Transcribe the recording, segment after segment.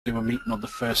do a meeting on the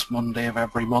first Monday of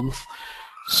every month.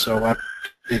 So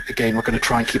again, we're going to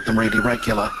try and keep them really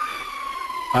regular.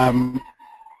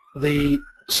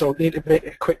 So need to make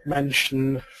a quick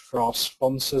mention for our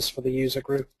sponsors for the user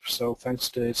group. So thanks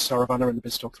to Saravana and the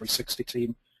BizTalk 360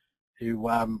 team, who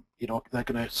they're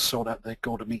going to sort out the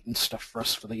GoToMeeting stuff for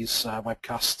us for these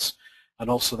webcasts, and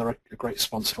also they're a great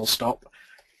sponsor. Full stop.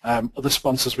 Other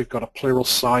sponsors, we've got a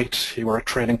Pluralsight, who are a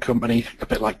training company, a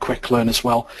bit like QuickLearn as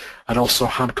well, and also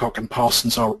Hancock and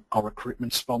Parsons, our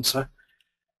recruitment sponsor.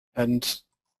 And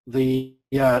the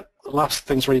last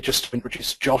thing's really just to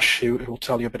introduce Josh, who will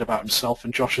tell you a bit about himself.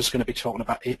 And Josh is going to be talking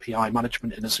about API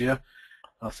management in Azure.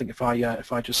 I think if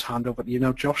I just hand over to you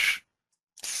now, Josh.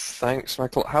 Thanks,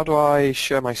 Michael. How do I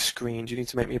share my screen? Do you need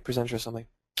to make me a presenter or something?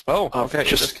 Oh, okay.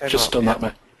 Just done that,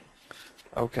 mate.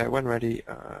 Okay, when ready,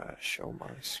 show my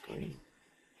screen.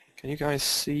 Can you guys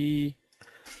see?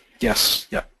 Yes.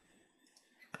 Yeah.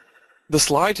 The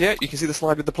slide. Yeah, you can see the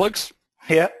slide with the plugs.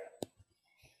 Yeah.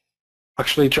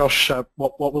 Actually, Josh,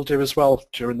 what we'll do as well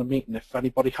during the meeting, if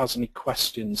anybody has any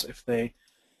questions, if they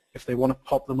want to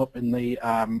pop them up in the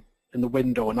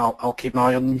window, and I'll keep an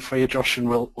eye on them for you, Josh, and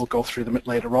we'll go through them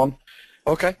later on.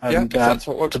 Okay. Yeah, if that's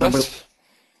what works best.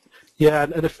 Yeah,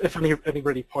 and if any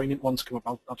really poignant ones come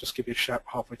up, I'll just give you a shout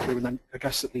halfway through, and then I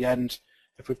guess at the end,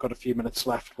 if we've got a few minutes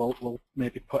left, we'll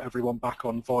maybe put everyone back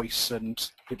on voice, and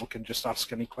people can just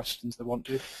ask any questions they want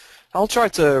to. I'll try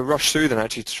to rush through them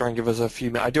actually to try and give us a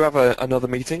few minutes. I do have another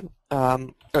meeting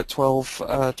at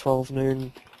 12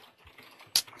 noon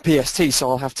PST,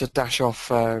 so I'll have to dash off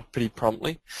pretty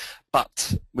promptly,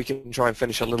 but we can try and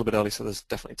finish a little bit early, so there's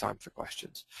definitely time for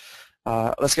questions.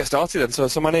 Let's get started then.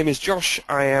 So my name is Josh.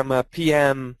 I am a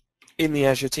PM in the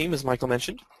Azure team, as Michael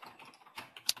mentioned.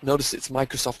 Notice it's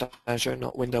Microsoft Azure,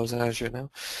 not Windows Azure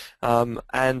now.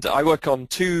 And I work on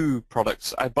two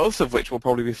products, both of which will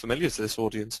probably be familiar to this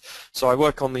audience. So I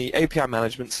work on the API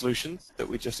management solution that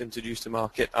we just introduced to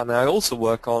market, and I also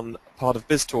work on part of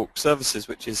BizTalk services,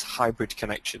 which is hybrid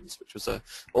connections, which was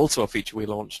also a feature we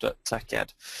launched at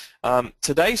TechEd.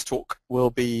 Today's talk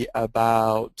will be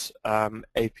about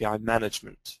API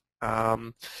management.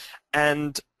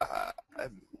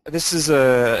 This is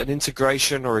an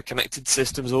integration or a connected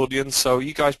systems audience, so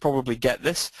you guys probably get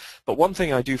this. But one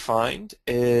thing I do find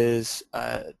is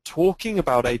talking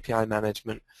about API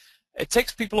management, it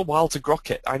takes people a while to grok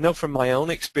it. I know from my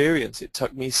own experience, it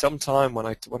took me some time when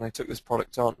I took this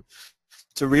product on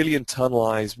to really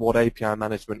internalize what API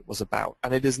management was about.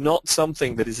 And it is not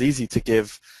something that is easy to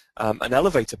give an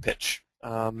elevator pitch.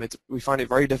 We find it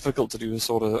very difficult to do a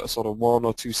sort of 1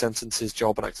 or 2 sentences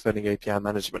job on explaining API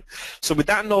management. So with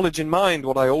that knowledge in mind,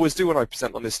 what I always do when I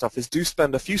present on this stuff is do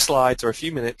spend a few slides or a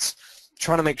few minutes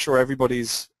trying to make sure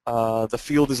everybody's the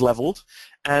field is leveled.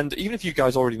 And even if you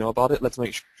guys already know about it, let's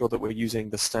make sure that we're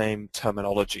using the same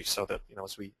terminology so that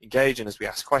as we engage and as we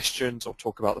ask questions or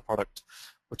talk about the product,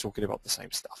 we're talking about the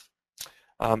same stuff.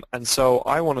 And so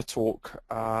I want to talk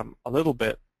a little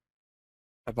bit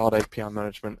about API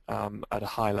management at a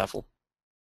high level.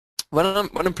 When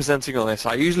I'm presenting on this,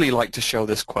 I usually like to show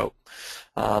this quote.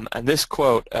 And this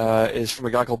quote is from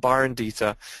a guy called Byron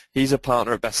Dieter. He's a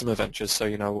partner at Bessemer Ventures, so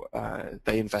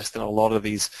they invest in a lot of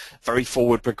these very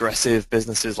forward progressive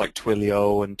businesses like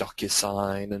Twilio and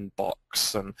DocuSign and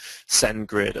Box and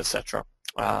SendGrid, etc.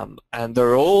 And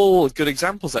they're all good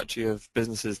examples, actually, of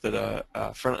businesses that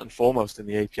are front and foremost in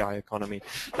the API economy.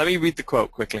 Let me read the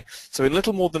quote quickly. So in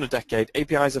little more than a decade,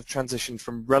 APIs have transitioned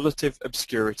from relative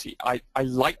obscurity. I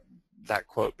like that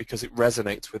quote because it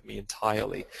resonates with me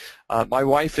entirely. My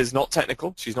wife is not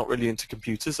technical. She's not really into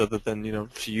computers other than,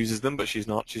 she uses them, but she's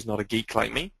not a geek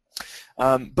like me.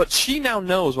 But she now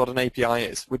knows what an API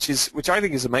is, which I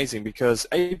think is amazing because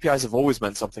APIs have always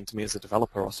meant something to me as a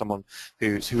developer or someone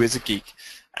who is a geek.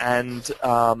 And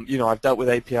I've dealt with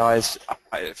APIs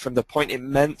from the point it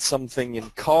meant something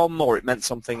in COM or it meant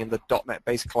something in the .NET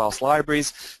base class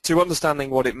libraries to understanding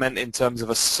what it meant in terms of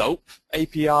a SOAP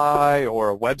API or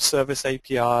a web service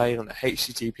API and a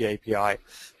HTTP API.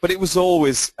 But it was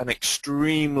always an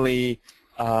extremely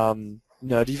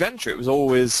nerdy venture. It was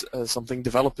always something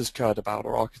developers cared about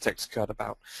or architects cared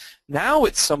about. Now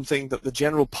it's something that the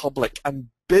general public and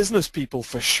business people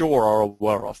for sure are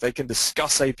aware of. They can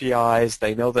discuss APIs.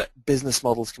 They know that business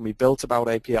models can be built about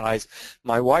APIs.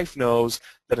 My wife knows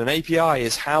that an API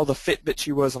is how the Fitbit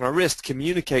she wears on her wrist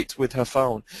communicates with her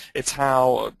phone. It's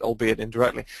how, albeit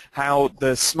indirectly, how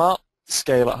the smart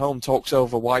scale at home talks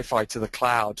over Wi-Fi to the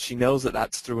cloud, she knows that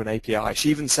that's through an API. She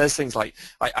even says things like,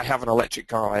 I have an electric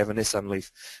car, I have a Nissan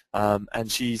Leaf,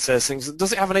 and she says things,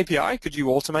 does it have an API? Could you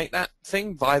automate that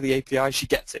thing via the API? She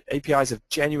gets it. APIs have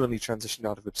genuinely transitioned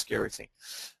out of obscurity.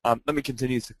 Let me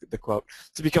continue the quote.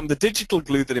 To become the digital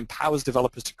glue that empowers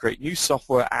developers to create new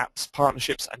software, apps,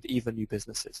 partnerships, and even new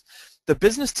businesses. The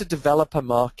business-to-developer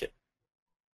market.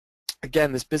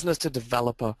 Again, this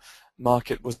business-to-developer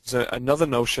market was another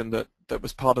notion that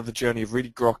was part of the journey of really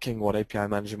grokking what API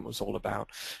management was all about.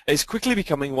 It's quickly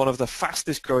becoming one of the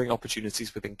fastest growing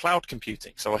opportunities within cloud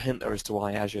computing, so a hint there as to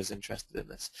why Azure is interested in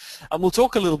this. And we'll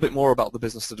talk a little bit more about the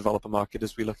business-to-developer market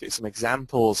as we look at some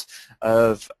examples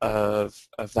of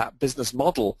that business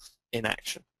model in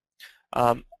action.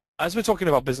 As we're talking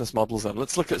about business models then,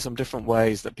 let's look at some different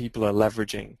ways that people are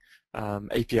leveraging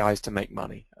APIs to make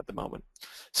money at the moment.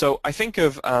 So I think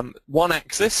of one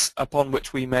axis upon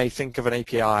which we may think of an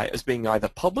API as being either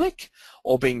public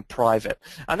or being private.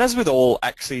 And as with all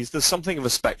axes, there's something of a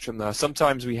spectrum there.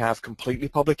 Sometimes we have completely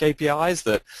public APIs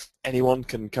that anyone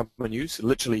can come and use,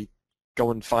 literally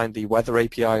go and find the weather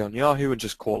API on Yahoo and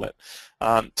just call it,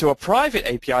 to a private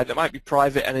API that might be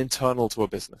private and internal to a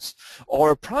business,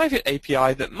 or a private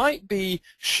API that might be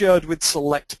shared with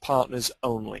select partners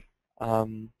only.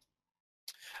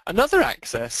 Another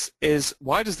access is,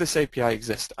 why does this API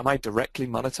exist? Am I directly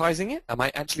monetizing it? Am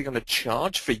I actually going to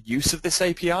charge for use of this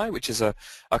API, which is a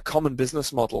common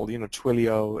business model, you know,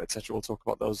 Twilio, etc. We'll talk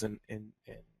about those in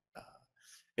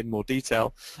more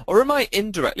detail. Or am I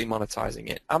indirectly monetizing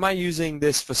it? Am I using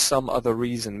this for some other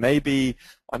reason? Maybe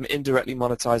I'm indirectly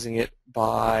monetizing it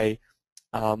by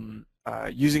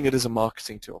using it as a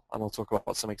marketing tool, and I'll talk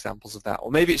about some examples of that.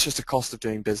 Or maybe it's just a cost of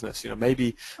doing business. You know,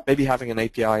 maybe having an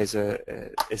API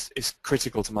is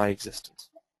critical to my existence.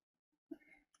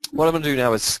 What I'm going to do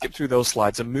now is skip through those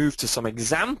slides and move to some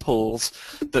examples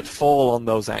that fall on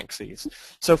those axes.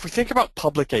 So if we think about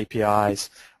public APIs,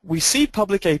 we see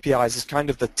public APIs as kind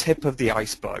of the tip of the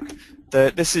iceberg.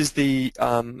 There's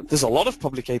a lot of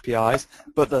public APIs,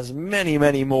 but there's many,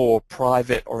 many more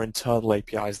private or internal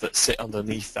APIs that sit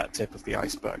underneath that tip of the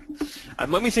iceberg.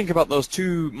 And when we think about those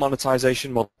two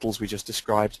monetization models we just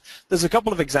described, there's a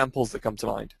couple of examples that come to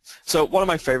mind. So one of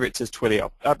my favorites is Twilio.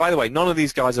 By the way, none of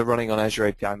these guys are running on Azure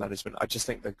API Management. I just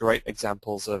think they're great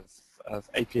examples of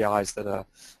APIs that are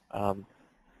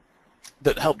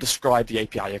that help describe the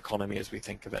API economy as we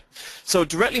think of it. So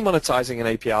directly monetizing an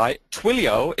API,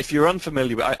 Twilio, if you're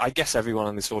unfamiliar with, I guess everyone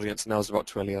in this audience knows about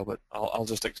Twilio, but I'll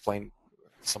just explain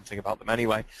something about them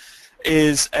anyway,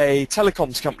 is a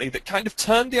telecoms company that kind of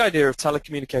turned the idea of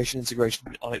telecommunication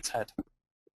integration on its head.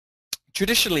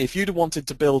 Traditionally, if you'd wanted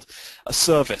to build a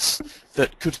service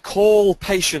that could call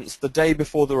patients the day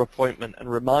before their appointment and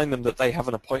remind them that they have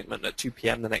an appointment at 2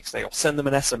 p.m. the next day, or send them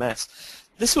an SMS,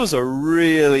 this was a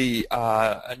really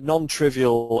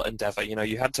non-trivial endeavor. You know,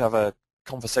 you had to have a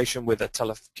conversation with a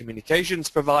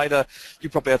telecommunications provider. You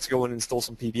probably had to go and install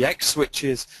some PBX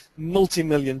switches,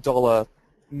 multi-million-dollar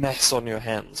mess on your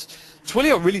hands.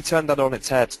 Twilio really turned that on its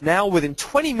head. Now, within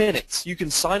 20 minutes, you can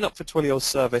sign up for Twilio's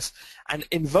service and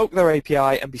invoke their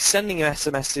API and be sending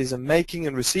SMSs and making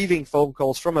and receiving phone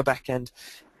calls from a backend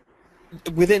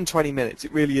within 20 minutes.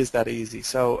 It really is that easy.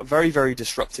 So a very, very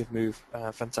disruptive move,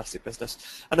 fantastic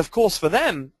business. And of course for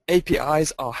them,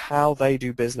 APIs are how they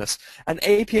do business. An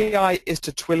API is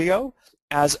to Twilio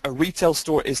as a retail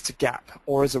store is to Gap,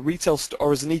 or as a retail store,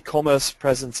 or as an e-commerce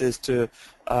presence is to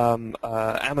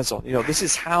Amazon. You know, this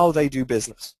is how they do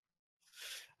business.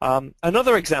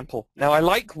 Another example. Now, I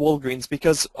like Walgreens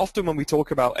because often when we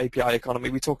talk about API economy,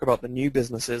 we talk about the new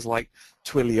businesses like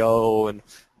Twilio and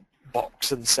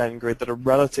Box and SendGrid that are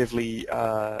relatively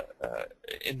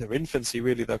in their infancy.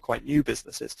 Really, they're quite new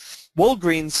businesses.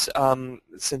 Walgreens,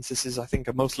 since this is, I think,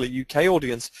 a mostly UK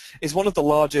audience, is one of the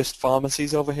largest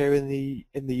pharmacies over here in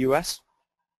the US,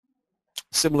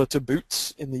 similar to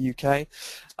Boots in the UK,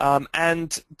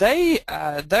 and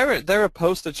they're a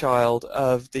poster child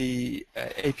of the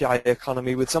API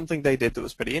economy with something they did that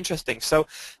was pretty interesting. So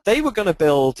they were going to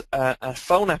build a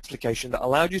phone application that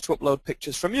allowed you to upload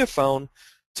pictures from your phone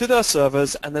to their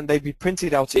servers, and then they'd be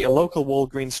printed out at your local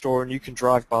Walgreens store, and you can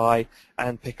drive by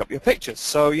and pick up your pictures.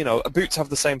 So, you know, Boots have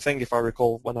the same thing, if I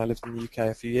recall, when I lived in the UK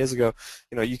a few years ago.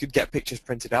 You know, you could get pictures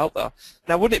printed out there.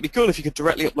 Now, wouldn't it be cool if you could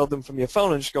directly upload them from your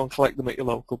phone and just go and collect them at your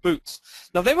local Boots?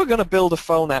 Now, they were going to build a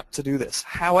phone app to do this.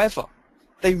 However,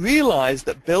 they realized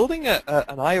that building an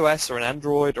iOS or an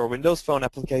Android or Windows phone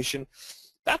application,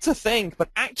 That's a thing, but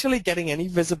actually getting any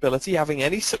visibility, having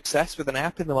any success with an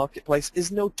app in the marketplace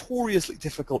is notoriously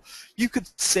difficult. You could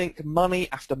sink money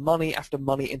after money after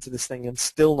money into this thing and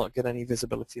still not get any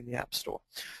visibility in the App Store.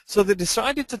 So they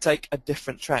decided to take a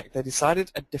different track. They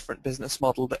decided a different business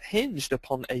model that hinged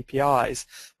upon APIs.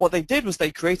 What they did was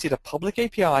they created a public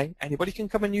API, anybody can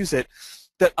come and use it,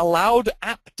 that allowed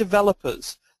app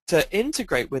developers to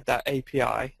integrate with that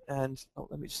API, and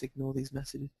let me just ignore these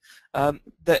messages.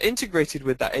 That integrated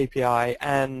with that API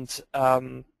and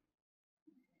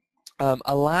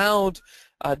allowed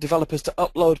developers to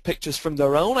upload pictures from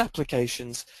their own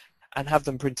applications and have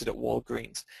them printed at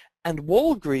Walgreens. And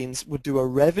Walgreens would do a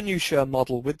revenue share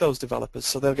model with those developers,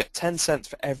 so they'll get 10 cents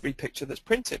for every picture that's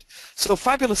printed. So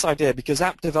fabulous idea, because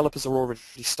app developers are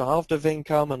already starved of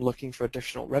income and looking for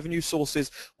additional revenue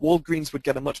sources. Walgreens would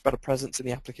get a much better presence in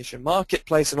the application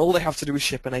marketplace, and all they have to do is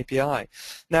ship an API.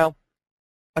 Now,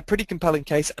 a pretty compelling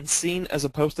case and seen as a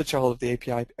poster child of the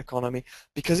API economy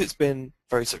because it's been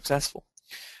very successful.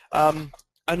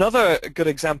 Another good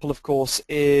example, of course,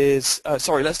 is,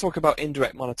 let's talk about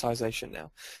indirect monetization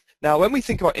now. Now, when we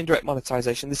think about indirect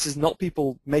monetization, this is not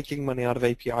people making money out of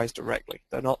APIs directly.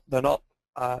 They're not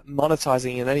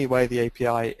monetizing in any way the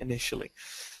API initially.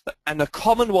 And a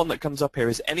common one that comes up here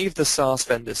is any of the SaaS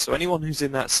vendors, so anyone who's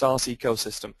in that SaaS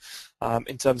ecosystem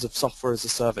in terms of software as a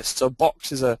service. So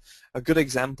Box is a good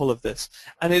example of this.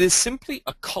 And it is simply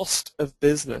a cost of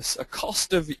business,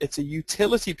 it's a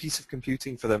utility piece of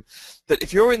computing for them, that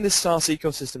if you're in this SaaS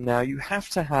ecosystem now, you have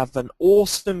to have an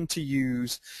awesome to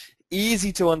use,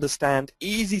 easy to understand,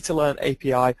 easy to learn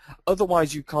API,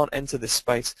 otherwise you can't enter this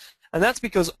space. And that's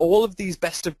because all of these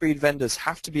best-of-breed vendors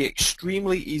have to be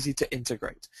extremely easy to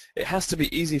integrate. It has to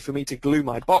be easy for me to glue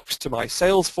my Box to my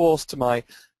Salesforce, to my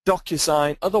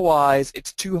DocuSign. Otherwise,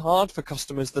 it's too hard for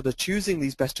customers that are choosing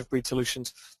these best-of-breed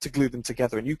solutions to glue them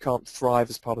together, and you can't thrive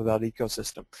as part of that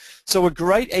ecosystem. So a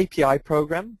great API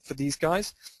program for these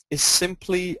guys is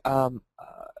simply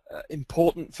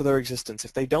important for their existence.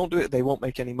 If they don't do it, they won't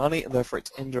make any money, and therefore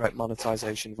it's indirect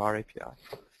monetization via API.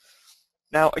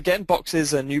 Now, again, Box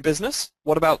is a new business.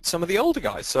 What about some of the older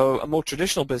guys? So a more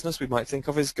traditional business we might think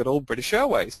of is good old British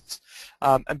Airways.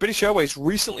 And British Airways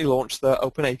recently launched their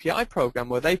Open API program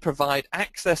where they provide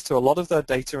access to a lot of their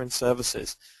data and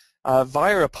services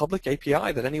via a public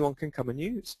API that anyone can come and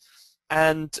use.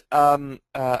 And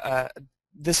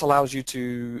this allows you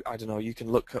to, I don't know, you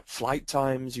can look at flight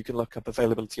times, you can look up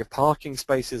availability of parking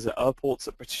spaces at airports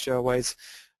at British Airways.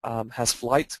 Has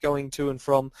flights going to and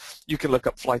from. You can look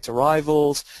up flight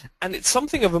arrivals, and it's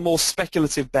something of a more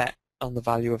speculative bet on the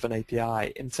value of an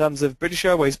API in terms of British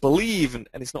Airways believe, and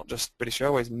it's not just British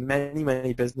Airways,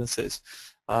 many businesses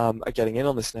are getting in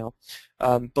on this now,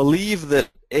 believe that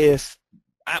if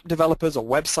app developers or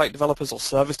website developers or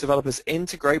service developers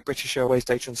integrate British Airways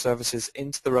data and services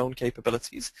into their own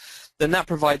capabilities, then that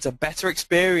provides a better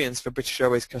experience for British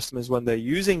Airways customers when they're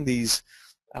using these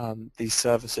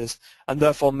services, and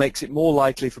therefore makes it more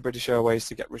likely for British Airways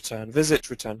to get return visits,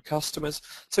 return customers.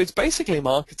 So it's basically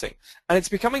marketing, and it's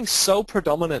becoming so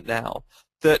predominant now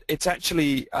that it's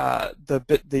actually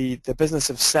the business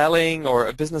of selling or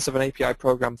a business of an API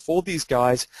program for these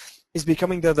guys is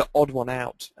becoming the odd one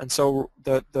out, and so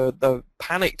the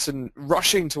panicked and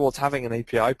rushing towards having an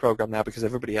API program now because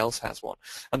everybody else has one,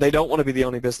 and they don't want to be the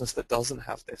only business that doesn't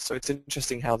have this. So it's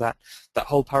interesting how that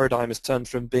whole paradigm has turned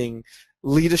from being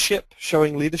leadership,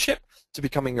 showing leadership, to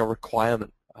becoming a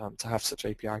requirement to have such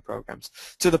API programs,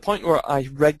 to the point where I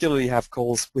regularly have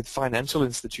calls with financial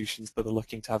institutions that are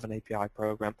looking to have an API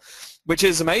program, which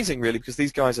is amazing really, because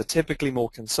these guys are typically more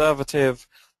conservative.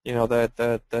 You know,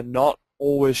 they're not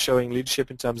always showing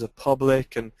leadership in terms of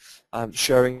public and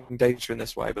sharing data in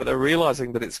this way, but they're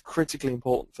realizing that it's critically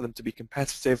important for them to be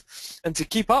competitive and to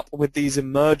keep up with these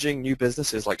emerging new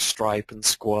businesses like Stripe and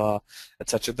Square,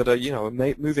 etc., that are, you know,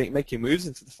 making moves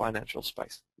into the financial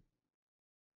space.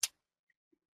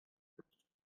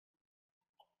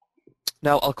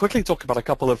 Now, I'll quickly talk about a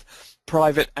couple of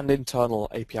private and internal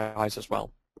APIs as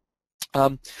well.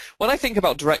 When I think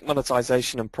about direct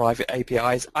monetization and private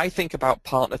APIs, I think about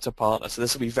partner to partner. So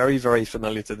this will be very, very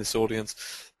familiar to this audience,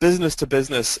 business to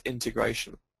business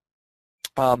integration.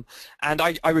 And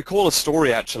I recall a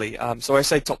story actually, so I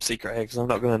say top secret here because I'm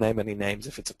not going to name any names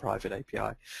if it's a private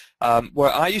API,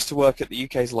 where I used to work at the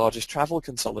UK's largest travel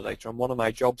consolidator, and one of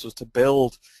my jobs was to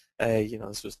build a, you know,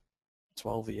 this was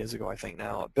 12 years ago I think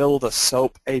now, build a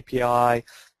SOAP API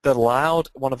that allowed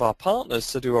one of our partners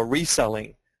to do a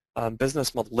reselling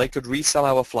business model. They could resell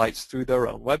our flights through their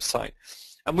own website.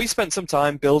 And we spent some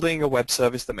time building a web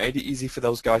service that made it easy for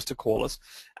those guys to call us.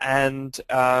 And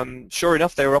sure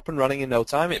enough, they were up and running in no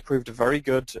time. It proved a very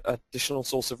good additional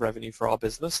source of revenue for our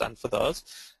business and for theirs.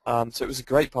 So it was a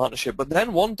great partnership. But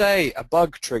then one day, a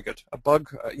bug triggered. A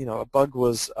bug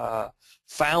was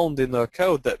found in their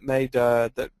code that made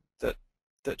that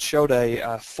showed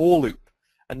a for loop,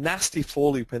 a nasty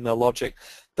for loop in their logic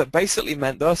that basically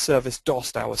meant their service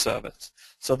DOSed our service.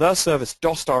 So their service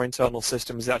DOSed our internal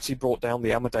systems. It actually brought down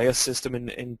the Amadeus system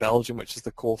in Belgium, which is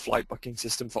the core flight booking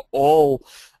system for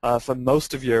for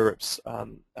most of Europe's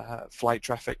flight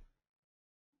traffic,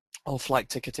 or flight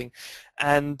ticketing,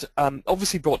 and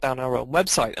obviously brought down our own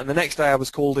website. And the next day I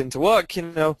was called into work,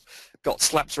 got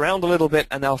slapped around a little bit,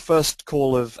 and our first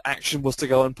call of action was to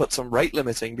go and put some rate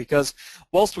limiting, because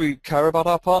whilst we care about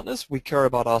our partners, we care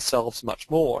about ourselves much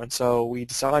more. And so we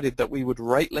decided that we would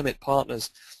rate limit partners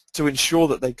to ensure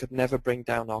that they could never bring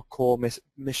down our core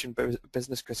mission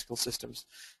business critical systems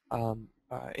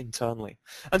internally.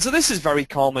 And so this is very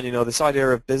common, this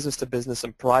idea of business to business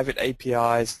and private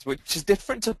APIs, which is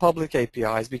different to public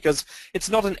APIs, because it's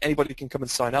not anybody can come and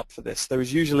sign up for this. There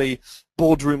is usually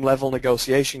boardroom level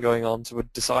negotiation going on to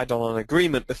decide on an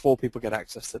agreement before people get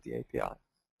access to the API.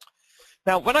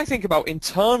 Now, when I think about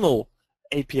internal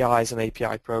APIs and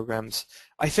API programs,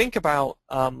 I think about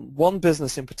one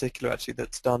business in particular actually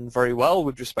that's done very well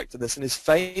with respect to this and is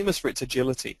famous for its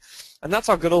agility, and that's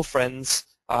our good old friends,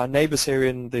 our neighbors here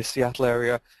in the Seattle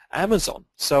area, Amazon.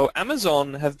 So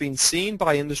Amazon have been seen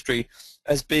by industry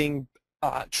as being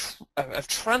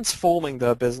transforming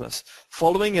their business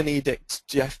following an edict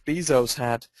Jeff Bezos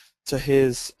had to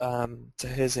his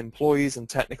employees and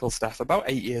technical staff about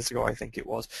 8 years ago, I think it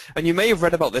was. And you may have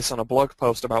read about this on a blog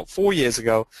post about 4 years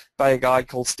ago by a guy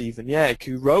called Stephen Yeg,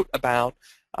 who wrote about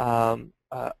a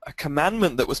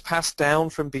commandment that was passed down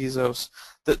from Bezos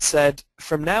that said,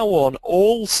 from now on,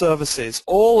 all services,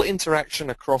 all interaction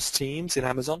across teams in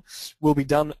Amazon will be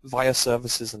done via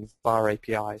services and via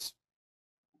APIs.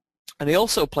 And he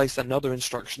also placed another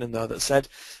instruction in there that said,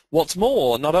 what's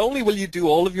more, not only will you do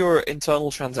all of your internal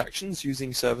transactions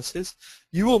using services,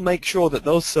 you will make sure that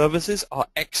those services are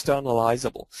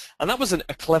externalizable. And that was a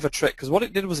clever trick, because what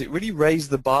it did was it really raised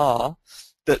the bar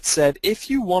that said, if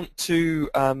you want to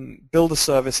build a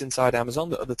service inside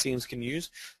Amazon that other teams can use,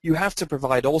 you have to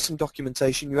provide awesome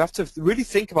documentation. You have to really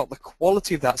think about the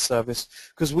quality of that service,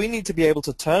 because we need to be able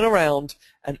to turn around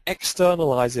and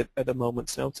externalize it at a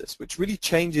moment's notice, which really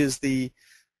changes the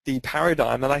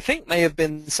paradigm, and I think may have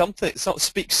been something,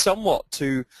 speaks somewhat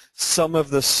to some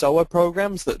of the SOA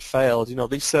programs that failed.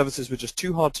 These services were just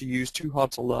too hard to use, too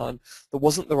hard to learn. There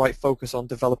wasn't the right focus on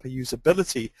developer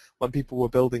usability when people were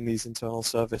building these internal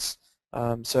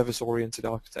service-oriented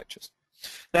architectures.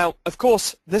 Now, of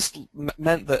course, this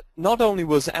meant that not only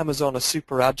was Amazon a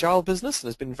super agile business and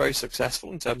has been very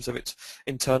successful in terms of its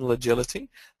internal agility,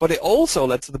 but it also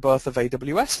led to the birth of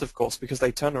AWS, of course, because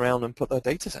they turned around and put their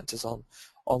data centers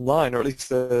online, or at least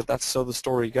that's so the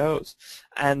story goes.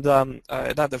 And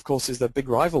that, of course, is the big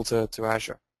rival to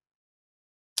Azure.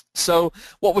 So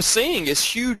what we're seeing is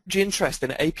huge interest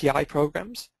in API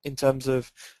programs in terms of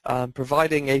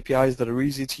providing APIs that are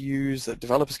easy to use, that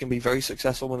developers can be very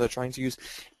successful when they're trying to use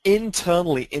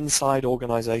internally inside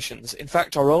organizations. In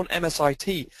fact, our own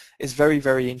MSIT is very,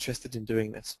 very interested in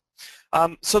doing this.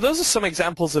 So those are some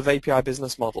examples of API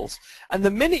business models. And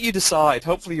the minute you decide,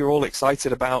 hopefully you're all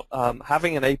excited about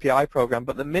having an API program,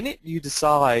 but the minute you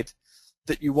decide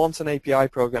that you want an API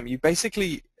program, you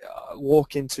basically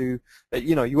walk into,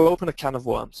 you open a can of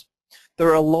worms. There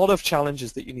are a lot of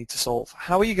challenges that you need to solve.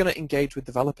 How are you going to engage with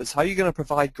developers? How are you going to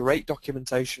provide great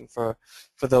documentation for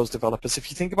those developers?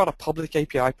 If you think about a public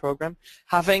API program,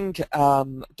 having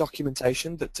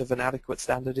documentation that's of an adequate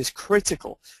standard is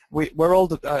critical.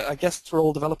 I guess we're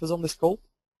all developers on this call,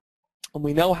 and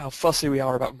we know how fussy we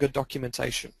are about good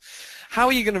documentation. How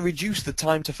are you going to reduce the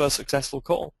time to first successful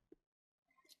call?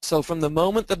 So from the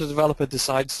moment that a developer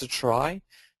decides to try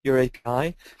your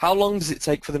API, how long does it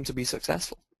take for them to be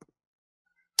successful?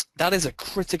 That is a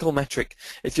critical metric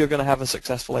if you're going to have a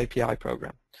successful API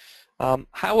program.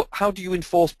 How do you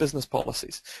enforce business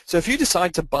policies? So if you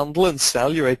decide to bundle and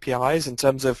sell your APIs in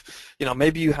terms of,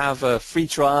 maybe you have a free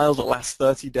trial that lasts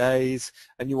 30 days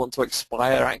and you want to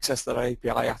expire access to that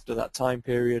API after that time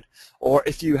period, or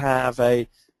if you have an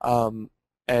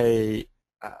API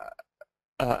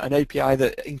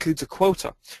that includes a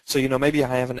quota. So, maybe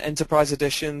I have an enterprise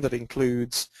edition that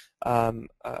includes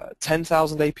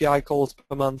 10,000 API calls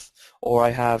per month, or I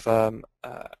have an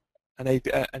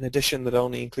an edition that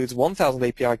only includes 1,000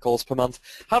 API calls per month.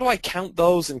 How do I count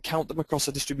those and count them across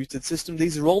a distributed system?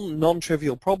 These are all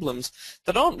non-trivial problems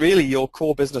that aren't really your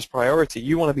core business priority.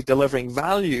 You want to be delivering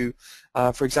value,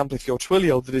 for example, if you're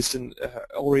Twilio, that is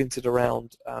oriented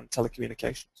around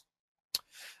telecommunications.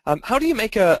 How do you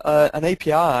make an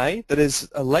API that is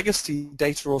a legacy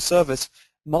data or service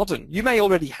modern? You may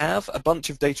already have a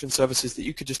bunch of data and services that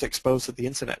you could just expose to the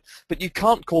internet, but you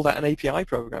can't call that an API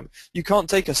program. You can't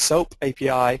take a SOAP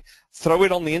API, throw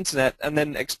it on the internet, and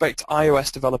then expect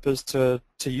iOS developers to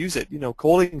use it. You know,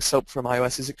 calling SOAP from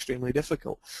iOS is extremely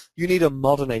difficult. You need a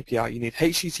modern API. You need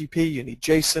HTTP, you need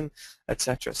JSON,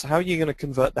 etc. So how are you going to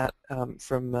convert that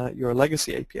from your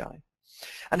legacy API?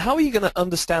 And how are you going to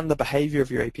understand the behavior of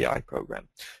your API program?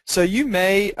 So you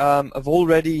may have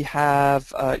already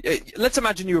have, let's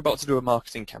imagine you're about to do a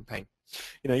marketing campaign.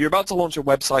 You know, you're about to launch a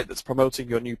website that's promoting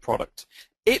your new product.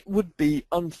 It would be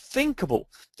unthinkable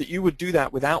that you would do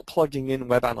that without plugging in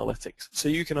web analytics. So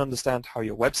you can understand how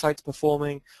your website's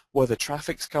performing, where the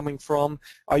traffic's coming from,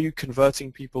 are you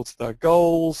converting people to their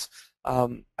goals,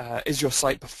 is your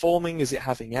site performing? Is it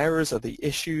having errors? Are there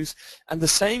issues? And the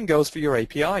same goes for your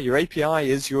API. Your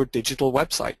API is your digital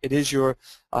website. It is your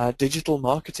digital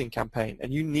marketing campaign,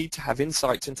 and you need to have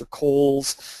insights into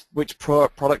calls, which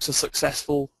products are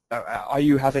successful. Are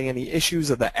you having any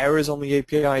issues? Are there errors on the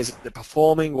API? Is it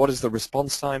performing? What is the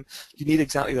response time? You need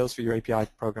exactly those for your API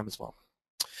program as well.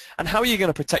 And how are you going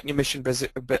to protect your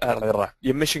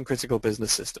mission-critical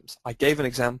business systems? I gave an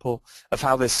example of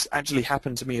how this actually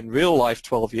happened to me in real life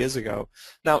 12 years ago.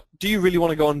 Now, do you really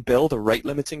want to go and build a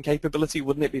rate-limiting capability?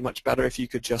 Wouldn't it be much better if you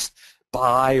could just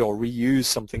buy or reuse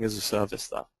something as a service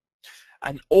there?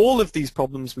 And all of these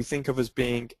problems we think of as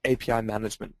being API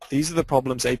management. These are the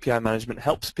problems API management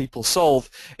helps people solve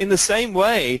in the same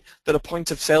way that a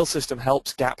point-of-sale system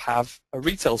helps Gap have a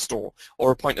retail store,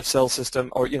 or a point-of-sale system,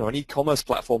 or an e-commerce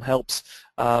platform helps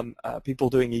people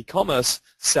doing e-commerce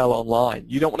sell online.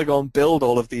 You don't want to go and build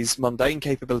all of these mundane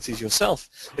capabilities yourself.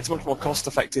 It's much more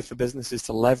cost-effective for businesses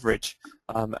to leverage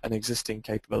an existing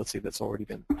capability that's already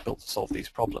been built to solve these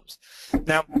problems.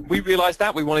 Now, we realized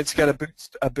that we wanted to get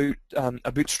a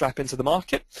bootstrap into the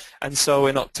market, and so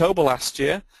in October last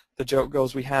year, the joke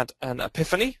goes we had an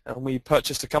epiphany, and we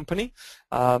purchased a company.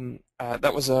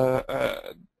 That was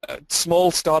a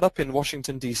small startup in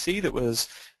Washington, D.C. that was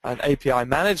an API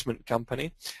management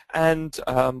company, and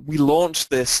we launched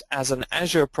this as an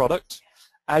Azure product,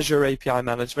 Azure API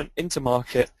Management, into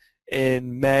market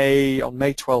on May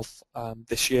 12th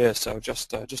this year, so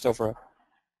just over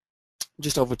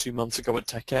 2 months ago at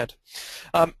TechEd.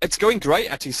 It's going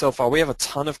great actually so far. We have a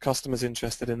ton of customers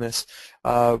interested in this.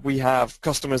 We have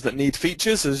customers that need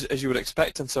features as you would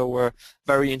expect, and so we're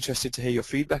very interested to hear your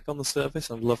feedback on the service.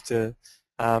 I'd love to,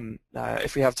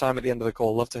 if we have time at the end of the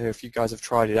call, I'd love to hear if you guys have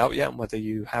tried it out yet and whether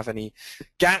you have any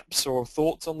gaps or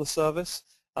thoughts on the service.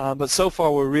 But so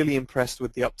far we're really impressed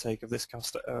with the uptake of this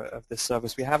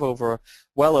service. We have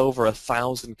well over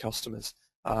 1,000 customers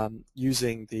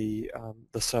using the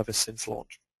service since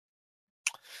launch.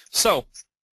 So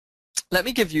let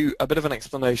me give you a bit of an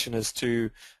explanation as to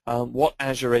what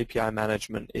Azure API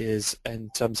Management is in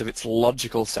terms of its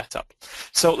logical setup.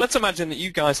 So let's imagine that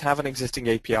you guys have an existing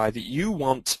API that you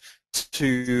want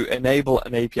to enable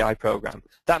an API program.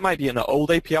 That might be an old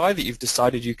API that you've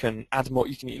decided you can add more,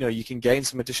 you can gain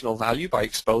some additional value by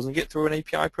exposing it through an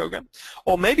API program.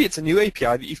 Or maybe it's a new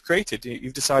API that you've created.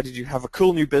 You've decided you have a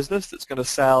cool new business that's going to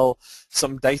sell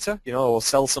some data, or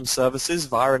sell some services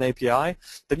via an API.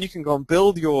 Then you can go and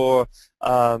build your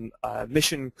build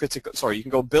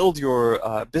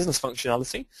your business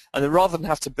functionality, and then rather than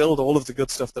have to build all of the good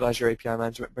stuff that Azure API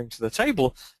Management brings to the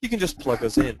table, you can just plug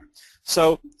us in.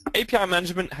 So API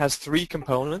Management has 3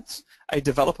 components: a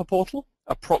developer portal,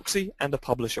 a proxy, and a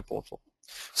publisher portal.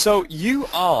 So you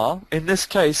are, in this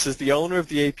case, as the owner of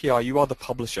the API, you are the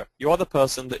publisher. You are the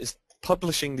person that is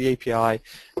publishing the API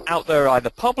out there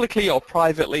either publicly or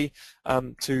privately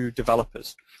to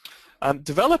developers.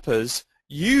 Developers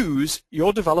use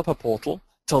your developer portal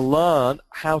to learn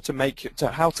how to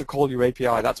call your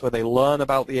API. That's where they learn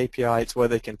about the API. It's where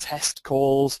they can test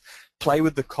calls, play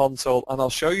with the console, and I'll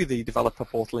show you the developer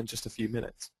portal in just a few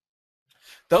minutes.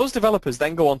 Those developers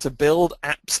then go on to build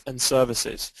apps and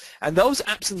services, and those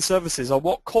apps and services are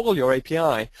what call your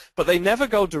API, but they never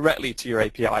go directly to your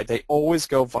API. They always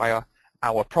go via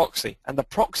our proxy, and the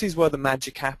proxy is where the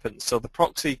magic happens. So the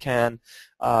proxy can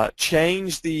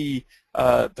change the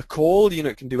call,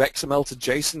 it can do XML to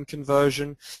JSON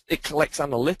conversion, it collects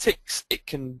analytics, it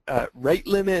can rate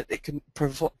limit, it can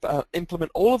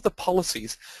implement all of the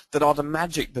policies that are the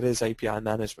magic that is API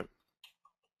management.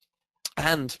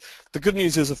 And the good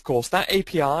news is, of course, that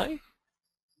API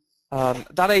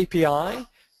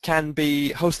can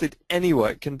be hosted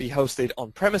anywhere. It can be hosted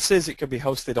on premises. It can be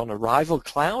hosted on a rival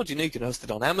cloud. You can host it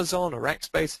on Amazon or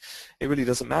Rackspace. It really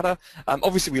doesn't matter.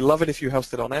 Obviously, we love it if you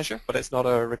host it on Azure, but it's not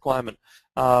a requirement.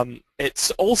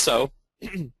 It's also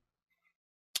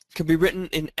can be written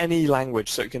in any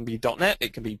language. So it can be .NET,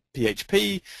 it can be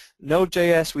PHP,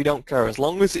 Node.js. We don't care. As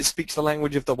long as it speaks the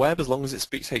language of the web, as long as it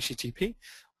speaks HTTP,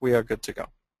 we are good to go.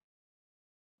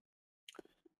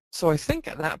 So I think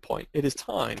at that point it is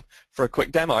time for a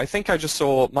quick demo. I think I just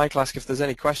saw Michael ask if there's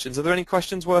any questions. Are there any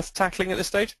questions worth tackling at this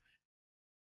stage?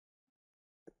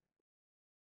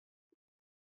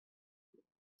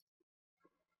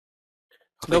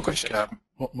 No questions.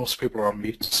 Most people are on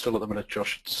mute still at the minute,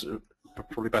 Josh. It's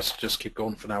probably best to just keep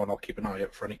going for now, and I'll keep an eye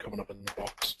out for any coming up in the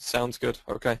box. Sounds good.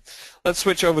 Okay. Let's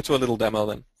switch over to a little demo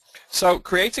then. So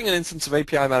creating an instance of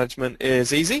API management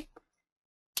is easy.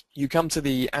 You come to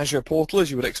the Azure portal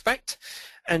as you would expect,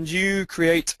 and you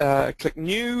create, click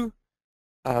New,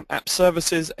 App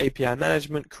Services, API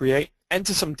Management, Create,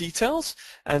 enter some details,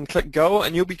 and click Go,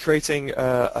 and you'll be creating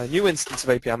a new instance of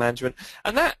API Management.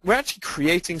 And that we're actually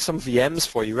creating some VMs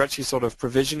for you. We're actually sort of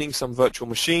provisioning some virtual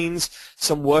machines,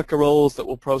 some worker roles that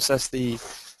will process the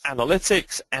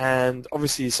analytics, and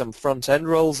obviously some front-end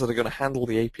roles that are going to handle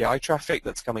the API traffic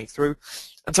that's coming through.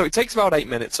 And so it takes about 8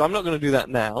 minutes, so I'm not going to do that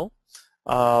now.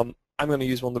 I'm going to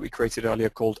use one that we created earlier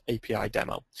called API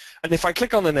Demo. And if I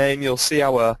click on the name, you'll see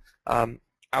our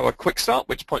quick start,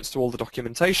 which points to all the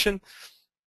documentation.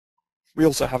 We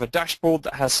also have a dashboard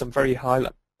that has some very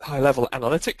high-level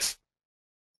analytics.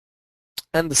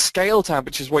 And the Scale tab,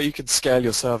 which is where you can scale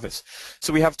your service.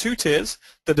 So we have 2 tiers.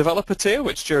 The developer tier,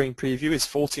 which during preview is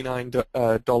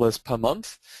 $49 per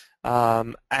month.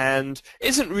 And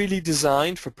isn't really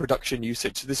designed for production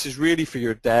usage. So this is really for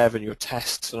your dev and your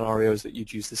test scenarios that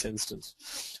you'd use this instance.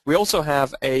 We also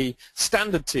have a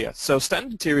standard tier. So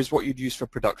standard tier is what you'd use for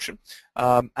production,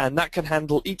 and that can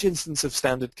handle, each instance of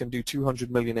standard can do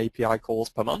 200 million API calls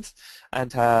per month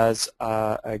and has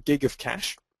a gig of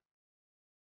cache.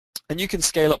 And you can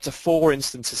scale up to 4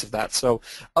 instances of that, so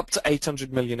up to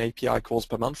 800 million API calls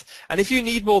per month. And if you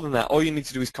need more than that, all you need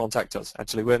to do is contact us.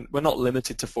 Actually, we're not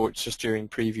limited to 4. It's just during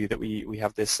preview that we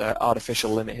have this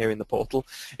artificial limit here in the portal.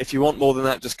 If you want more than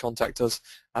that, just contact us.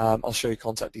 I'll show you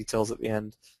contact details at the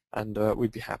end, and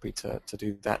we'd be happy to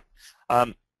do that. Let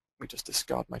me just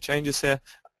discard my changes here.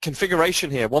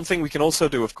 Configuration here. One thing we can also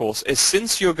do, of course, is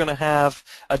since you're going to have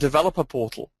a developer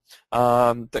portal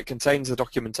that contains the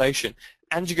documentation,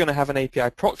 and you're going to have an API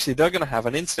proxy, they're going to have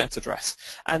an internet address.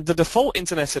 And the default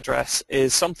internet address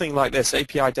is something like this,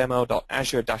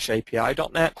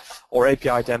 apidemo.azure-api.net or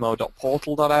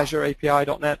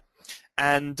apidemo.portal.azure-api.net.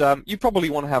 And you probably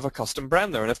want to have a custom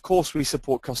brand there. And of course, we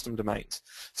support custom domains.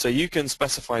 So you can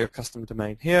specify your custom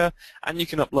domain here, and you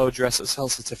can upload your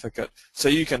SSL certificate. So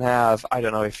you can have, I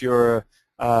don't know, if you're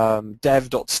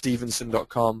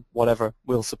dev.stevenson.com, whatever,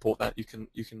 we'll support that. You can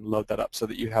load that up so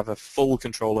that you have a full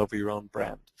control over your own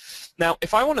brand. Now,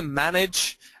 if I want to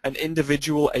manage an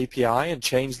individual API and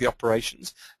change the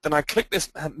operations, then I click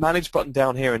this Manage button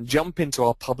down here and jump into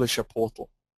our Publisher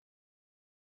portal.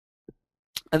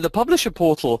 And the Publisher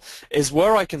portal is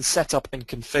where I can set up and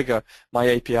configure my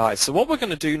APIs. So what we're going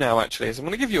to do now actually is I'm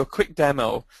going to give you a quick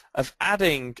demo of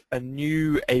adding a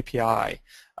new API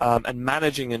and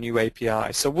managing a new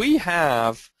API. So we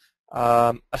have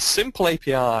a simple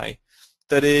API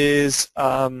that is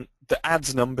that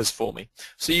adds numbers for me.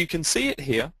 So you can see it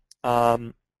here.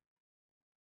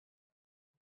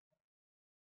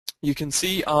 You can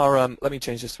see our, let me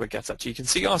change this to a get actually. You can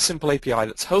see our simple API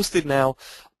that's hosted now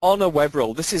on a web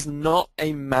role. This is not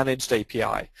a managed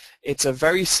API. It's a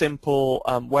very simple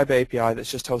web API that's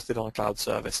just hosted on a cloud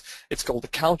service. It's called the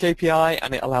Calc API,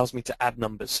 and it allows me to add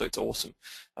numbers, so it's awesome.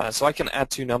 So I can add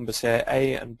 2 numbers here,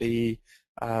 A and B.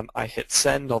 I hit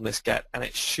send on this get, and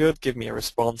it should give me a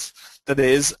response that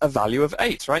is a value of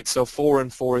 8, right? So 4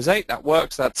 and 4 is 8. That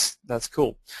works. That's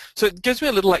cool. So it gives me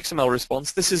a little XML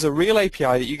response. This is a real API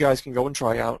that you guys can go and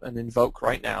try out and invoke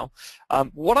right now.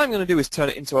 What I'm going to do is turn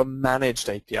it into a managed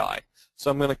API. So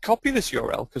I'm going to copy this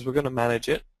URL because we're going to manage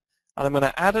it, and I'm going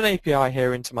to add an API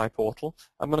here into my portal.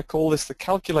 I'm going to call this the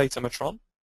calculatormatron.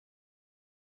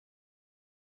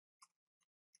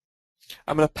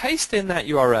 I'm going to paste in that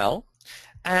URL.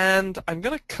 And I'm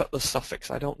going to cut the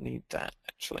suffix. I don't need that,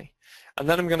 actually. And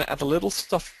then I'm going to add a little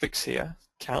suffix here,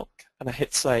 calc, and I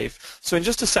hit save. So in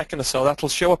just a second or so, that'll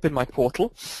show up in my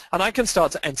portal, and I can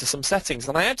start to enter some settings.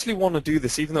 And I actually want to do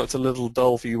this, even though it's a little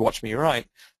dull for you to watch me write.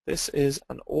 This is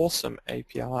an awesome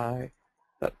API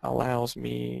that allows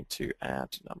me to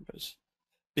add numbers.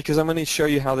 because I'm going to show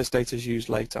you how this data is used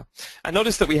later. And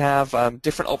notice that we have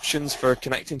different options for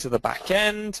connecting to the back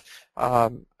end.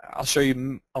 I'll show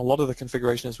you a lot of the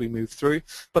configuration as we move through,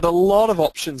 but a lot of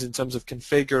options in terms of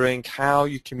configuring how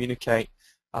you communicate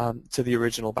to the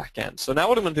original back end. So now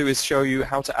what I'm going to do is show you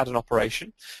how to add an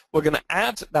operation. We're going to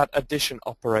add that addition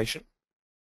operation.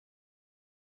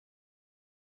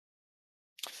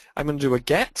 I'm going to do a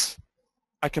get.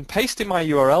 I can paste in my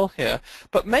URL here,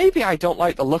 but maybe I don't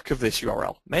like the look of this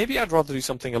URL. Maybe I'd rather do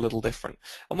something a little different.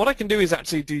 And what I can do is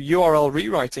actually do URL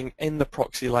rewriting in the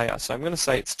proxy layer. So I'm going to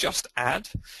say it's just add,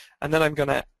 and then I'm going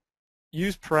to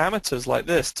use parameters like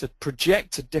this to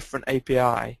project a different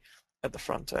API at the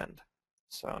front end.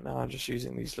 So now I'm just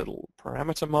using these little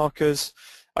parameter markers.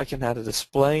 I can add a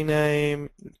display name,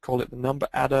 call it the number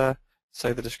adder,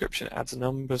 say the description adds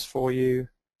numbers for you.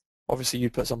 Obviously you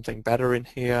put something better in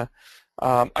here.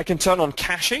 I can turn on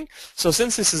caching. So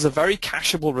since this is a very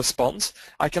cacheable response,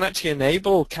 I can actually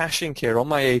enable caching here on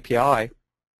my API.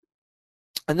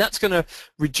 And that's going to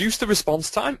reduce the response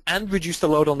time and reduce the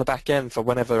load on the back end for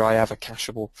whenever I have a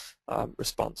cacheable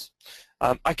response.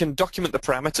 I can document the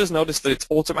parameters. Notice that it's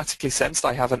automatically sensed.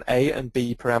 I have an A and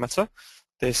B parameter.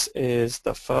 This is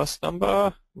the first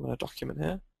number. I'm going to document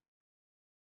here.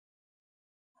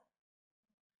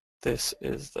 This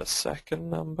is the second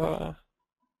number.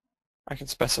 I can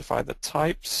specify the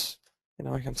types.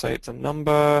 I can say it's a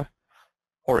number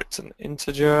or it's an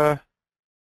integer.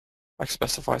 I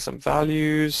specify some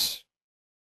values,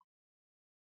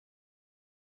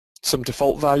 some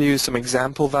default values, some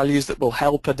example values that will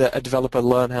help a developer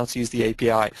learn how to use the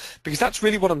API. Because that's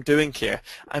really what I'm doing here.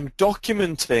 I'm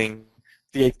documenting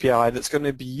the API that's going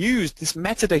to be used, this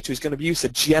metadata is going to be used to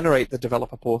generate the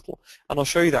developer portal. And I'll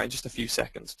show you that in just a few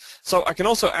seconds. So I can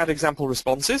also add example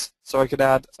responses. So I could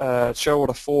add, show what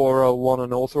a 401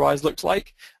 unauthorized looks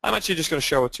like. I'm actually just going to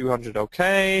show a 200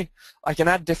 OK. I can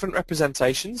add different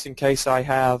representations in case I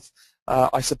have,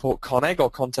 I support ConEgg or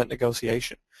content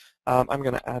negotiation. I'm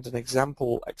going to add an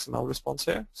example XML response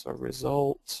here. So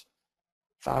result,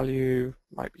 value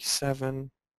might be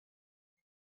 7.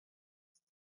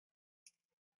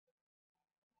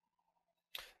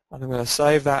 And I'm going to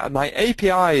save that, and my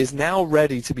API is now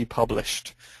ready to be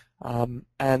published.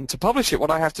 And to publish it,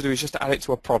 what I have to do is just add it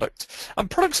to a product.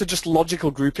 And products are just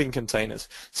logical grouping containers.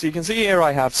 So you can see here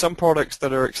I have some products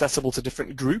that are accessible to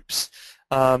different groups,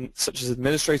 such as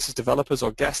administrators, developers,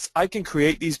 or guests. I can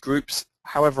create these groups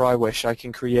however I wish. I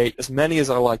can create as many as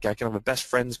I like. I can have a best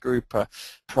friends group, a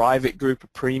private group, a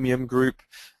premium group,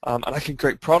 and I can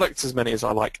create products as many as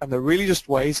I like. And they're really just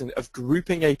ways of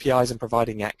grouping APIs and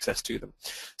providing access to them.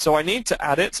 So I need to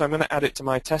add it, so I'm going to add it to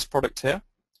my test product here.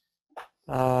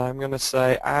 I'm going to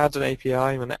say add an API.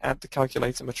 I'm going to add the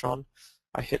calculator matron.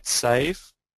 I hit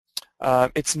save.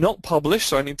 It's not published,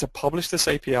 so I need to publish this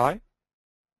API.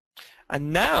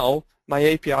 And now my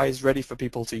API is ready for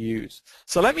people to use.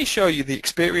 So let me show you the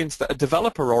experience that a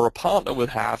developer or a partner would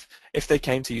have if they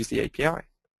came to use the API.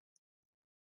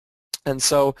 And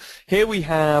so here we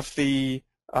have the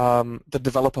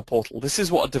developer portal. This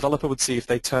is what a developer would see if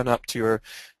they turn up to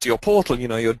your portal,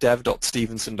 your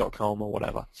dev.stevenson.com or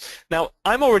whatever. Now,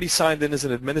 I'm already signed in as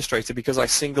an administrator because I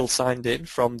single signed in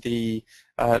from the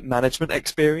management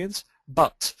experience,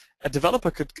 but a developer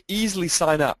could easily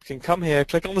sign up, can come here,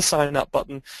 click on the sign up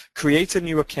button, create a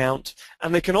new account,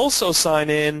 and they can also sign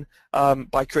in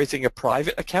by creating a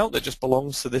private account that just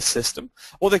belongs to this system,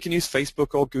 or they can use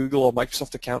Facebook or Google or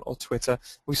Microsoft account or Twitter.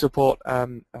 We support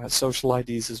social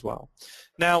IDs as well.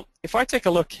 Now, if I take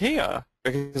a look here,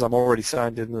 because I'm already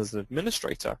signed in as an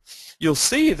administrator, you'll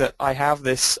see that I have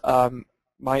this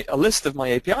a list of my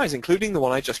APIs, including the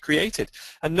one I just created.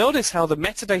 And notice how the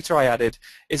metadata I added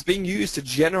is being used to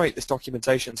generate this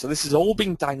documentation. So this is all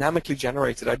being dynamically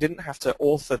generated. I didn't have to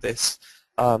author this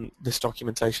this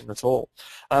documentation at all.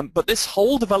 But this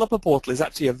whole developer portal is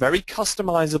actually a very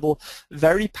customizable,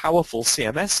 very powerful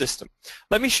CMS system.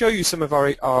 Let me show you some of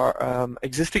our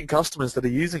existing customers that are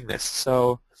using this.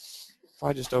 So if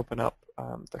I just open up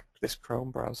this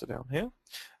Chrome browser down here,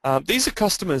 these are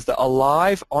customers that are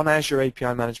live on Azure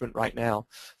API Management right now.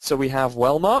 So we have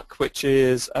Wellmark, which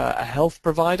is a health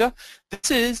provider.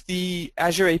 This is the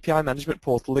Azure API Management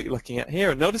portal that you're looking at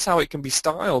here. And notice how it can be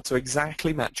styled to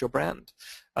exactly match your brand.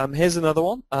 Here's another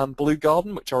one, Blue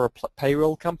Garden, which are a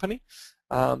payroll company.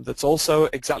 That's also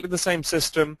exactly the same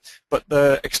system, but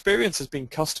the experience has been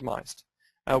customized.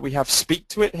 We have Speak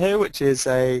to It here, which is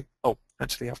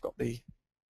actually I've got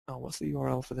what's the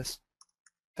URL for this?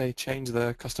 They changed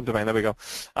the custom domain. There we go.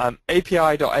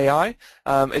 API.ai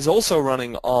is also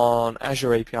running on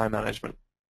Azure API Management.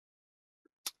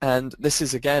 And this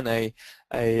is again a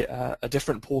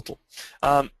different portal.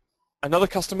 Another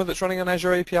customer that's running on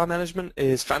Azure API Management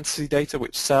is Fantasy Data,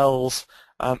 which sells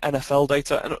NFL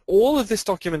data, and all of this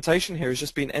documentation here is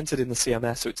just being entered in the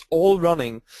CMS, so it's all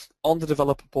running on the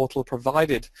developer portal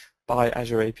provided by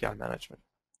Azure API Management.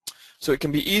 So it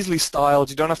can be easily styled.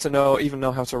 You don't have to even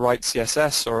know how to write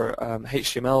CSS or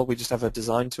HTML. We just have a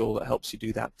design tool that helps you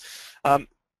do that.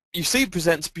 You see it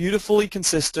presents beautifully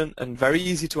consistent and very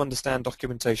easy to understand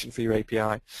documentation for your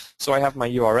API. So I have my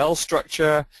URL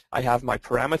structure, I have my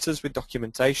parameters with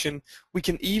documentation. We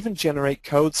can even generate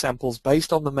code samples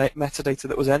based on the metadata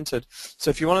that was entered. So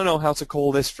if you want to know how to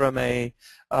call this from a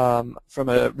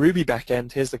Ruby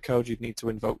backend, here's the code you'd need to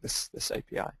invoke this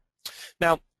API.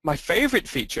 Now, my favorite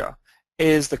feature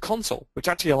is the console, which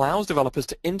actually allows developers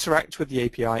to interact with the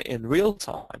API in real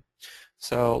time.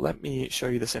 So let me show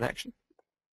you this in action.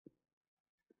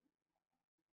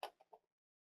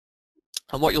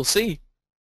 And what you'll see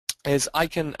is I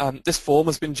can, this form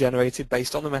has been generated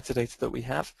based on the metadata that we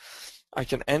have. I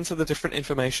can enter the different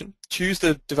information, choose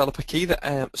the developer key,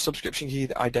 the subscription key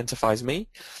that identifies me,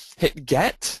 hit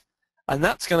get, and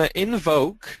that's going to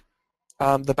invoke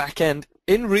the backend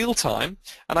in real time,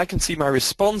 and I can see my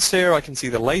response here, I can see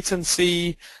the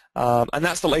latency, and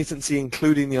that's the latency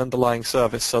including the underlying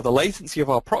service. So the latency of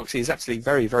our proxy is actually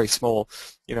very, very small,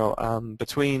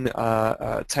 between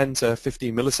 10 to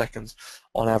 15 milliseconds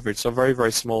on average, so very,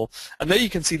 very small. And there you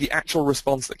can see the actual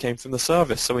response that came from the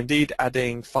service. So indeed,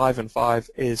 adding 5 and 5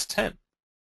 is 10.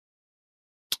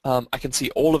 I can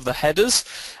see all of the headers.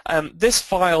 This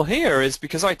file here is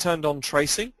because I turned on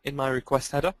tracing in my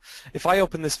request header. If I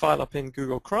open this file up in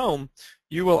Google Chrome,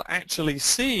 you will actually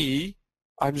see,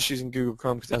 I'm just using Google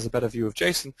Chrome because it has a better view of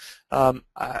JSON, I'll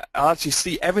actually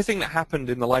see everything that happened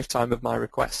in the lifetime of my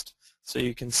request. So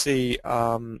you can see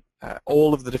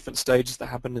all of the different stages that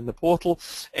happened in the portal,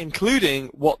 including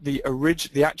what the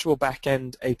actual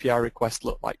back-end API request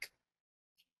looked like.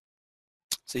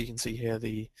 So you can see here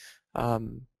the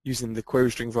using the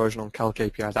query string version on Calc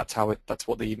API, that's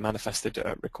what the manifested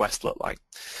request looked like.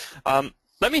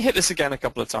 Let me hit this again a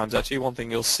couple of times. Actually, one thing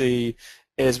you'll see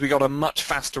is we got a much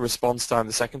faster response time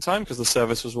the second time because the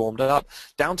service was warmed up,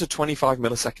 down to 25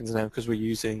 milliseconds now because we're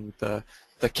using the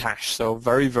cache. So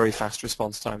very, very fast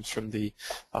response times from the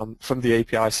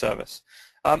API service.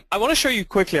 I want to show you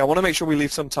quickly. I want to make sure we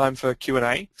leave some time for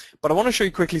Q&A, but I want to show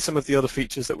you quickly some of the other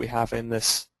features that we have in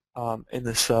this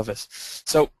service.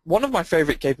 So one of my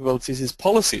favorite capabilities is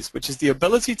policies, which is the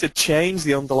ability to change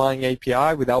the underlying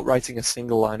API without writing a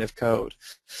single line of code.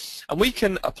 And we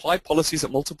can apply policies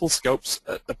at multiple scopes,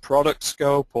 at the product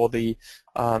scope or the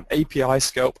API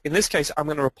scope. In this case, I'm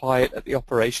going to apply it at the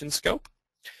operations scope.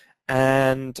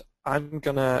 And I'm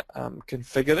going to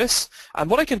configure this. And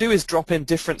what I can do is drop in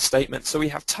different statements. So we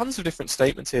have tons of different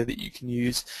statements here that you can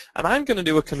use. And I'm going to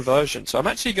do a conversion. So I'm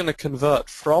actually going to convert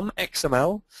from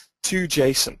XML to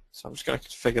JSON. So I'm just going to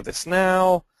configure this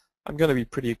now. I'm going to be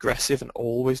pretty aggressive and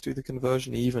always do the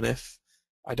conversion, even if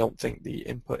I don't think the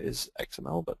input is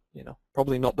XML. But,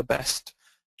 probably not the best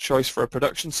choice for a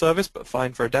production service, but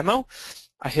fine for a demo.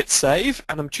 I hit save,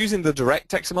 and I'm choosing the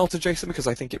direct XML to JSON because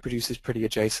I think it produces pretty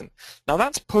adjacent. Now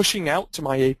that's pushing out to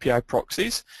my API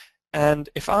proxies, and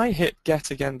if I hit get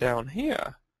again down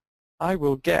here, I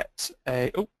will get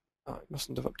a, oh, it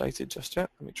mustn't have updated just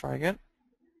yet. Let me try again.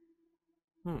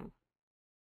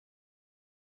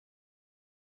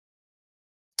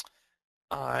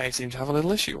 I seem to have a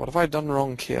little issue. What have I done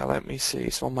wrong here? Let me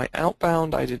see. So on my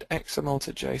outbound, I did XML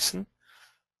to JSON.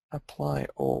 Apply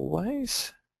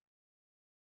always.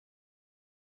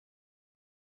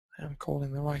 I'm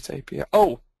calling the right API.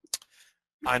 Oh,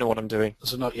 I know what I'm doing.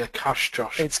 Is it not your cache,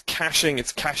 Josh? It's caching.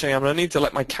 It's caching. I'm going to need to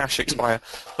let my cache expire.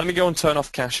 Let me go and turn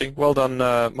off caching. Well done,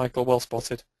 Michael. Well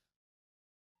spotted.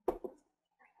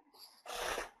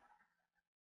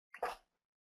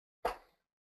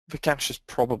 The cache is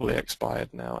probably expired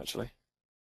now, actually.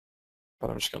 But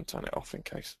I'm just going to turn it off in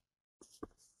case.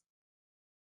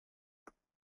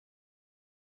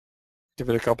 Give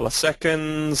it a couple of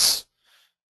seconds.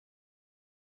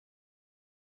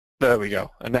 There we go,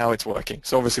 and now it's working.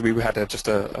 So obviously we had just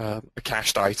a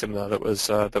cached item there that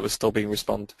was still being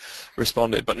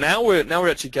responded. But now we're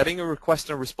actually getting a request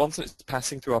and a response, and it's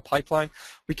passing through our pipeline.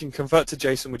 We can convert to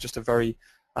JSON with just a very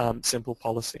simple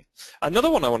policy. Another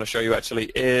one I want to show you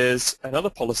actually is another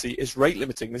policy is rate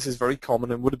limiting. This is very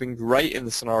common and would have been great in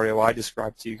the scenario I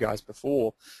described to you guys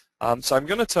before. So I'm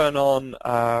going to turn on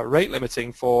rate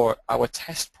limiting for our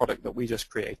test product that we just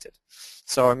created.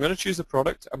 So I'm going to choose the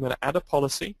product. I'm going to add a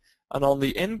policy. And on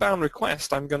the inbound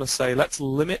request, I'm going to say, let's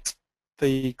limit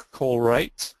the call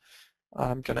rate.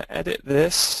 I'm going to edit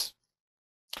this.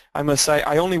 I'm going to say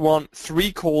I only want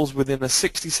 3 calls within a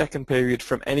 60-second period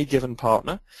from any given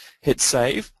partner. Hit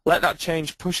save. Let that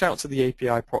change push out to the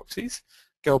API proxies.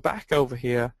 Go back over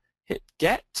here, hit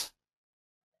get,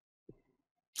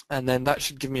 and then that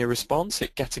should give me a response.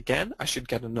 Hit get again. I should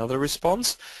get another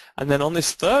response. And then on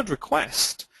this third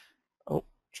request, oh,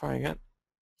 try again.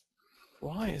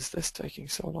 Why is this taking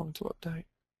so long to update?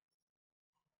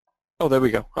 Oh, there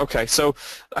we go. Okay, so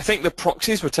I think the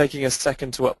proxies were taking a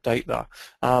second to update there.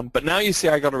 But now you see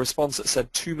I got a response that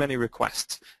said too many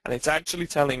requests. And it's actually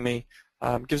telling me,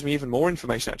 gives me even more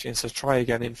information actually. It says try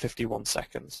again in 51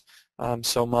 seconds.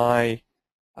 So my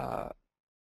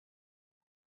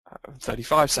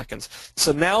 35 seconds.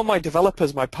 So now my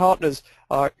developers, my partners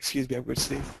are, excuse me, I'm going to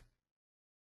sneeze.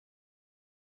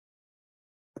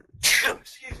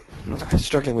 Excuse me. I'm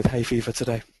struggling with hay fever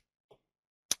today.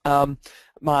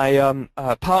 My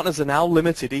partners are now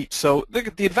limited each. So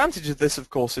the advantage of this, of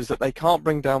course, is that they can't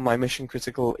bring down my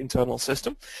mission-critical internal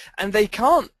system, and they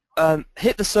can't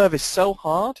hit the service so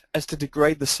hard as to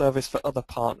degrade the service for other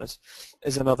partners,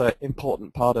 is another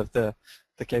important part of the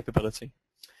capability.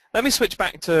 Let me switch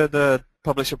back to the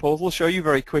publisher portal, show you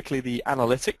very quickly the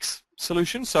analytics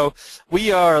solution. So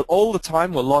we are all the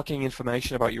time, we're logging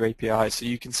information about your APIs. So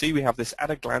you can see we have this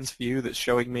at-a-glance view that's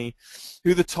showing me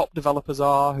who the top developers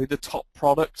are, who the top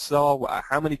products are,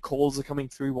 how many calls are coming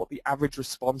through, what the average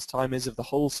response time is of the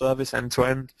whole service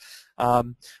end-to-end.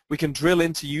 We can drill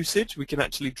into usage. We can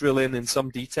actually drill in some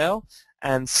detail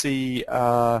and see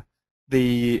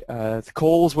the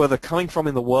calls, where they're coming from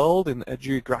in the world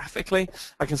geographically.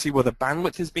 I can see where the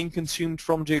bandwidth is being consumed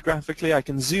from geographically. I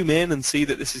can zoom in and see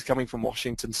that this is coming from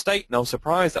Washington State. No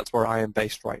surprise, that's where I am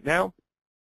based right now.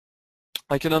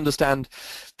 I can understand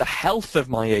the health of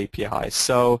my APIs.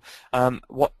 So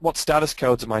what status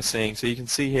codes am I seeing? So you can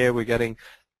see here we're getting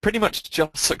pretty much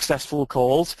just successful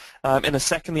calls. In a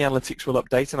second, the analytics will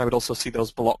update, and I would also see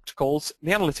those blocked calls.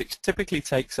 The analytics typically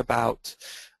takes about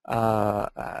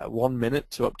 1 minute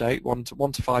to update, 1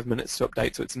 to 5 minutes to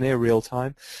update, so it's near real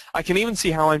time. I can even see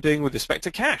how I'm doing with respect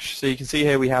to cache. So you can see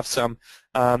here we have some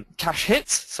cache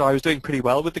hits, so I was doing pretty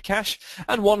well with the cache,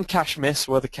 and 1 cache miss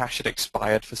where the cache had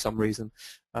expired for some reason.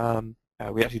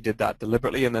 We actually did that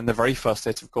deliberately, and then the very first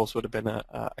hit, of course, would have been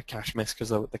a cache miss because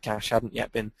the cache hadn't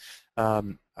yet been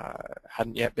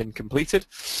completed.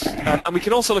 And we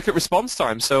can also look at response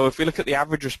time. So if we look at the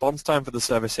average response time for the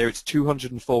service here, it's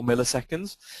 204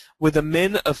 milliseconds with a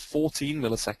min of 14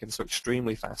 milliseconds, so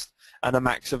extremely fast, and a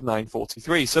max of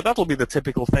 943. So that'll be the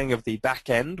typical thing of the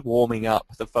back end warming up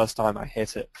the first time I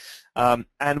hit it.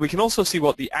 And we can also see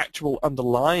what the actual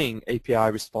underlying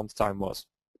API response time was.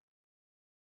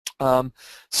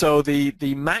 So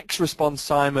the max response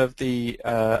time of the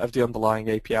underlying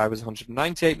API was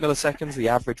 198 milliseconds. The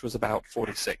average was about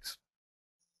 46.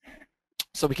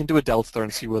 So we can do a delta there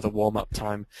and see where the warm-up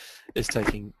time is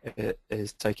taking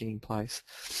place.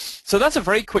 So that's a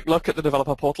very quick look at the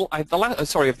developer portal. Of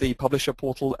the publisher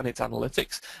portal and its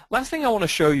analytics. Last thing I want to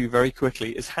show you very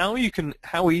quickly is how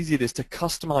easy it is to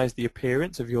customize the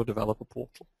appearance of your developer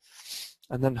portal.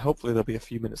 And then hopefully there'll be a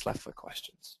few minutes left for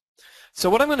questions. So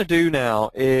what I'm going to do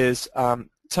now is turn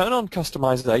on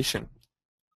customization,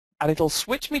 and it'll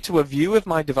switch me to a view of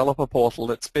my developer portal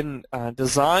that's been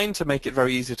designed to make it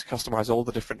very easy to customize all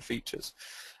the different features.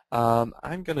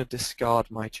 I'm going to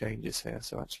discard my changes here,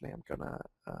 so actually I'm going to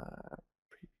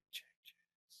preview changes.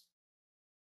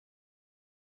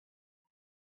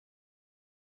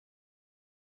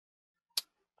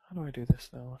 How do I do this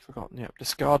now? I've forgotten. Yep,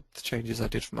 discard the changes I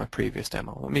did for my previous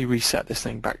demo. Let me reset this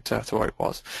thing back to where it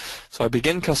was. So I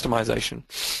begin customization.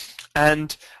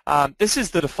 And this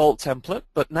is the default template,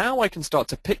 but now I can start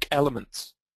to pick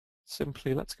elements.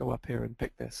 Simply, let's go up here and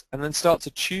pick this, and then start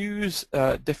to choose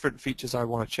different features I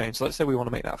want to change. So let's say we want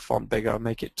to make that font bigger and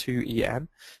make it 2EM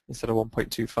instead of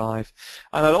 1.25.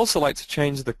 And I'd also like to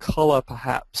change the color,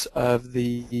 perhaps, of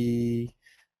the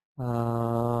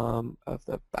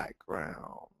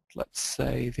background. Let's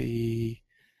say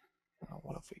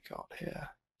what have we got here?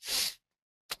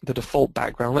 The default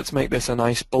background. Let's make this a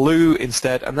nice blue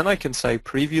instead, and then I can say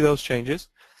preview those changes.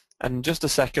 And in just a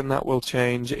second, that will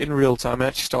change in real time and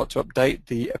actually start to update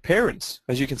the appearance.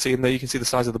 As you can see in there, you can see the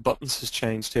size of the buttons has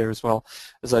changed here as well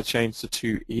as I changed to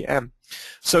 2EM.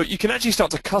 So you can actually start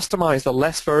to customize the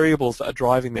less variables that are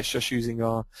driving this just using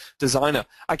our designer.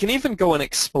 I can even go and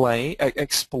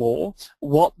explore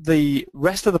what the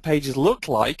rest of the pages look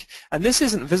like. And this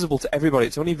isn't visible to everybody.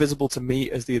 It's only visible to me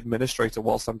as the administrator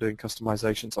whilst I'm doing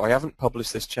customization. So I haven't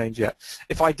published this change yet.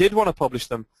 If I did want to publish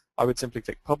them, I would simply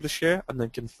click Publish here and then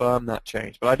confirm that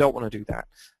change, but I don't want to do that.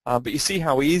 But you see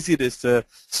how easy it is to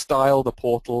style the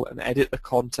portal and edit the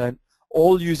content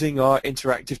all using our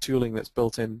interactive tooling that's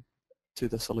built in to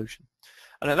the solution.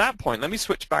 And at that point, let me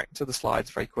switch back to the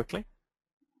slides very quickly.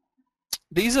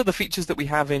 These are the features that we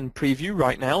have in preview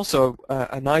right now, so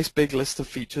a nice big list of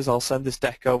features. I'll send this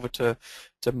deck over to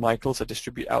Michael to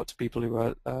distribute out to people who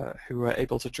are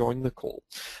able to join the call.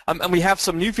 And we have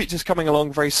some new features coming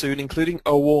along very soon, including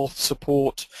OAuth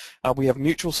support. We have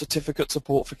mutual certificate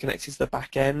support for connecting to the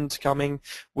back end coming.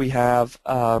 We have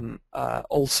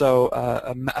also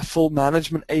a full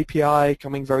management API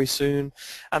coming very soon.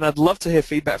 And I'd love to hear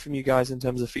feedback from you guys in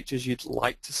terms of features you'd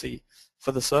like to see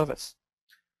for the service.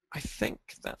 I think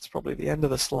that's probably the end of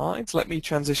the slides. Let me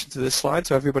transition to this slide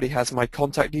so everybody has my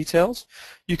contact details.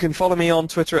 You can follow me on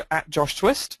Twitter at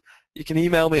 @JoshTwist. You can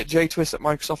email me at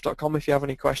jtwist@microsoft.com if you have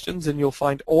any questions, and you'll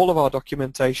find all of our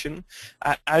documentation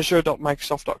at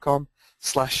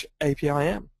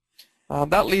azure.microsoft.com/APIM.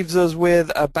 That leaves us with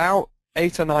about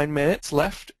 8 or 9 minutes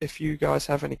left if you guys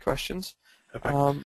have any questions.